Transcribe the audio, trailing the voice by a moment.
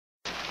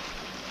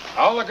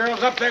All the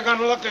girls up there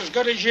gonna look as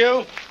good as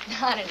you?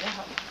 I don't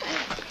know.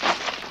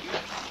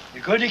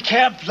 You're going to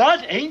Camp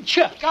Blood, ain't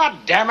you? God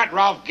damn it,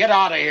 Ralph, get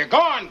out of here. Go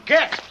on,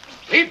 get.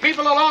 Leave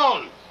people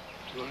alone.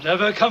 You'll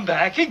never come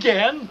back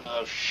again.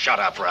 Oh, shut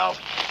up, Ralph.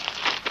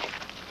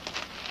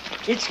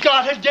 It's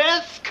got a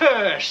death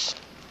curse.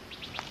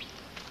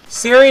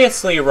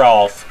 Seriously,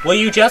 Rolf, will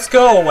you just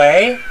go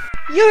away?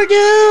 You're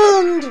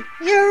doomed!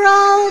 You're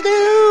all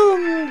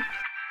doomed!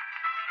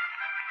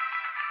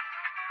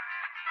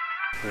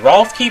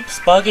 Rolf keeps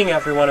bugging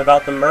everyone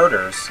about the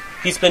murders.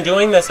 He's been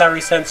doing this ever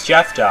since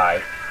Jeff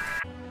died.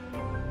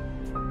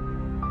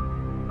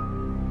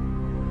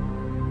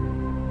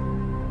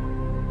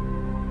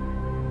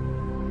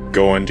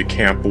 Going to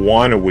Camp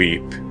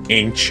Wannaweep,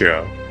 ain't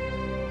ya?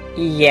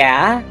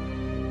 Yeah?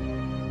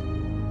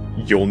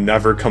 You'll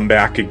never come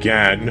back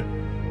again.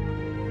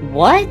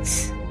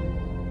 What?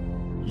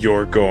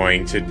 You're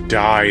going to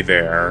die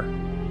there.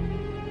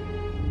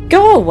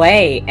 Go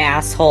away,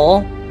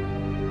 asshole.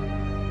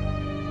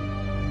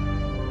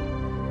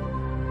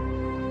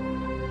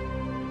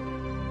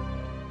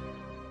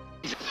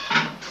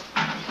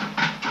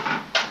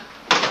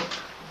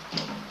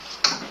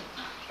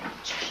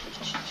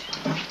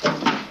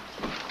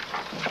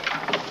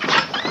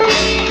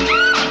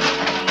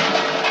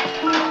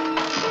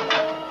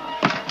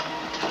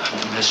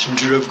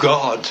 Messenger of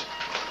God,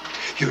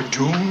 you're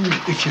doomed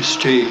if you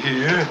stay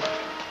here.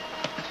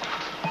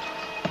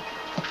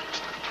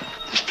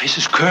 This place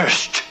is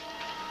cursed.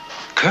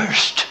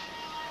 Cursed.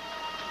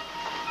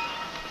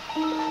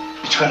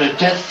 It's got a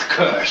death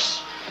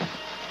curse.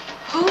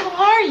 Who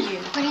are you?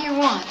 What do you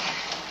want?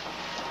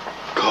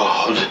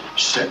 God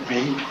sent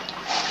me.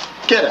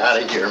 Get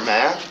out of here,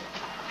 man.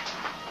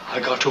 I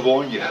got to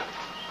warn you.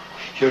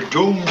 You're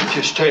doomed if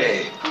you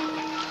stay.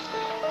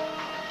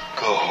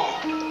 Go.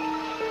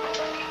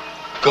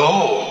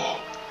 Go.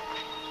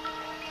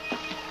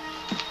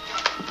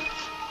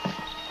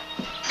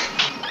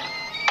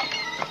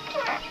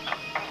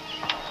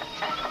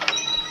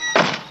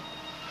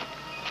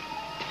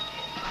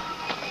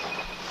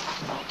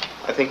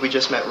 I think we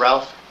just met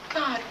Ralph.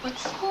 God,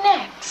 what's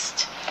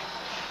next?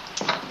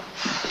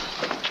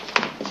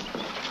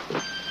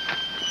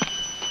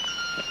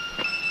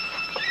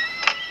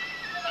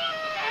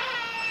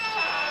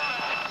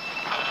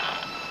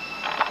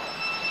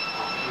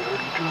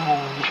 You're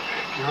doomed.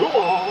 You're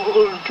all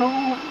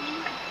doomed.